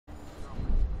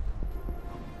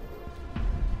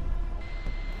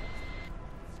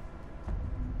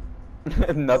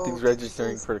Nothing's Bro,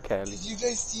 registering for Cali. did you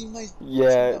guys see my?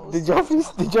 Yeah. Did y'all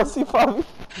see Fabi?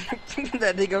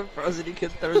 That nigga frozen. He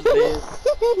could throw his name.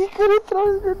 He could have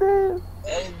thrown the name.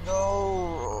 I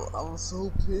know. I'm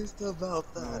so pissed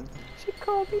about that. She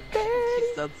called me He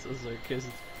daddy. sounds so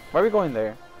sarcastic. Why are we going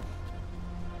there?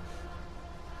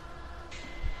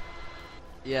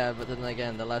 Yeah, but then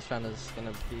again, the last round is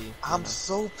gonna be. I'm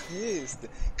so pissed,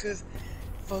 cause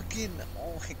fucking,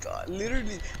 oh my god,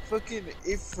 literally, fucking,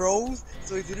 it froze,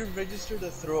 so it didn't register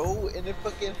the throw, and it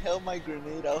fucking held my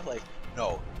grenade. I was like,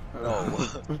 no.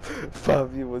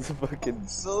 Fabi was fucking. I'm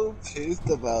so pissed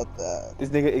about that. This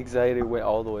nigga anxiety went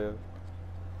all the way up.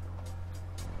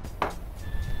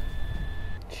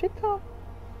 Chica.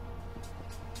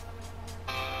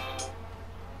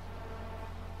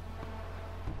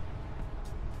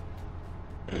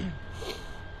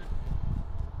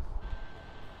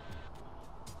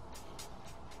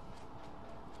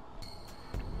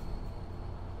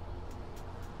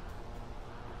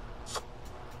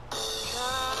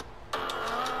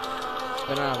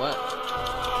 But what?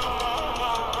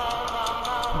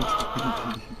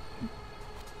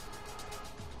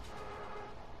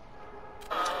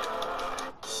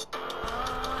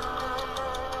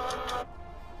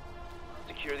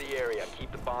 Secure the area.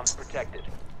 Keep the bombs protected.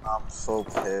 I'm so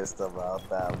pissed about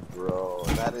that, bro.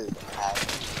 That is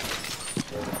actually...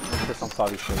 Piss on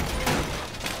Fabi's face.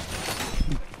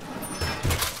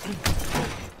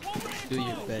 Do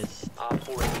your best. Op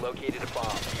 4 has located a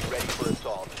bomb. Be ready for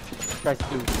assault. Guys,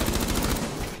 dude.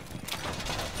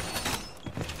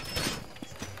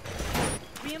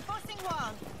 Reinforcing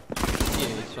wall.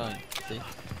 Yeah, it's fine. See?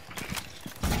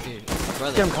 Here,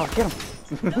 brother. Get him, Carl, get him.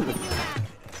 Building new map.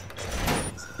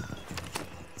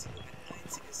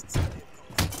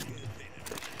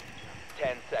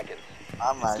 10 seconds.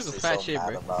 I'm This is a actually fat so shit, mad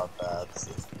bro. about that.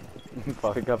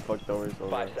 Fabi got fucked over so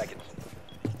 5 bad. seconds.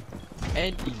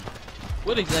 Andy,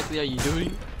 what exactly are you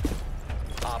doing?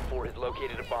 Op 4 has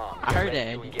located a bomb. I heard Ready that,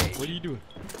 to Andy. engage. What are you doing?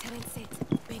 Turret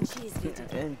set. Banshee is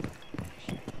ready. And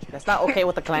that's not okay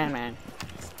with the clan, man.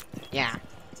 Yeah.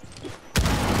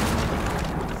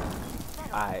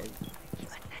 I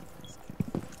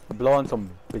blow on some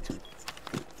bitches.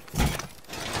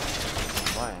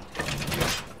 Why?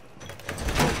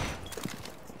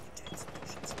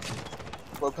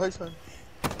 What person?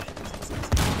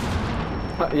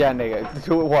 Yeah, nigga.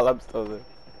 Do it while I'm still there.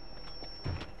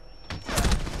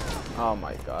 Oh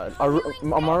my god.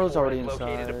 Amaro's already Op 4 has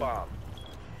located a inside. bomb.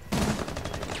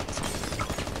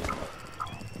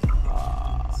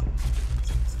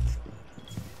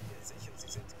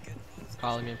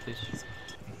 Call him in, please.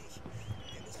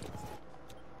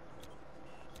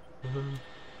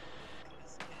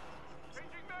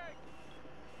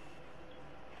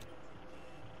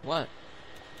 What?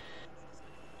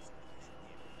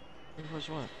 Where's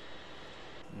what?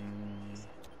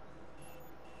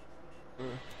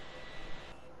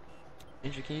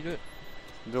 Andrew, can you do it?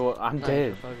 Do it. I'm No,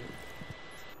 dead. fuck it.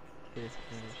 Yeah,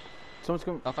 finish. Someone's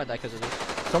coming. I'll fight that because of this.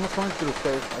 Someone's coming through the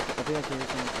stairs. I think I can hear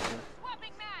someone.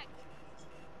 Swapping mag.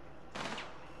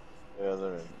 Yeah,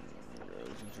 they're in.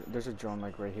 There's a drone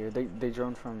like right here. They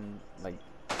drone from like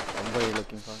where you're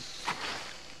looking for.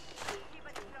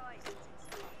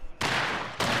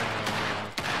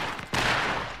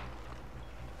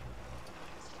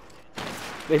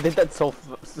 They did that so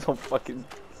fucking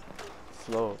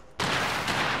slow.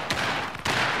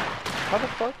 How the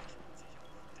fuck?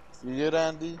 You good,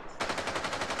 Andy?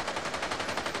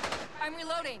 I'm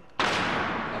reloading.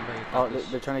 I'm bringing Oh,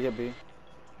 focus. they're trying to get B.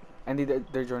 Andy,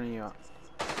 they're joining you out.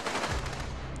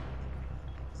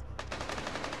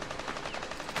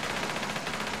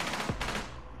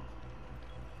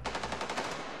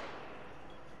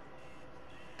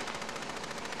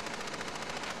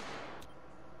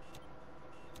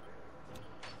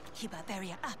 Keep our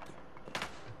barrier up.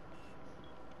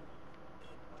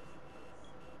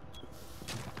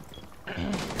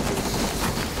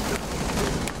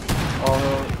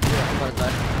 Oh, Yeah, I'm about to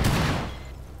die.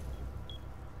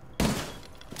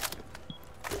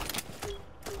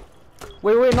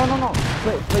 wait, no.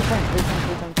 Play time.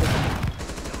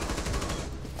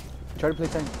 Try to play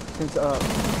time. Since,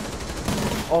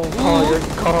 Oh, you're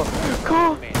call.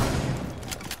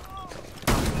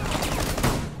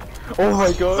 Oh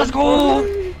my god. Let's go!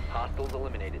 Hostiles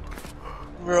eliminated.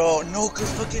 Bro, no,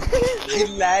 cause fucking I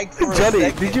lagged for Jenny, a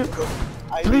second. did you- bro.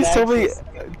 I Please tell lagged me, for a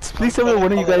second. please tell me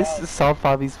one of you guys Oh, saw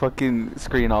Fabi's fucking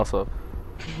screen also.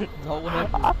 No,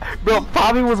 whatever. Bro,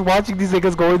 Fabi was watching these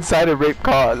niggas go inside and rape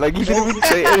Khan. Like, he didn't even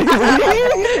say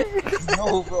anything.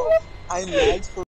 No, bro. I lagged for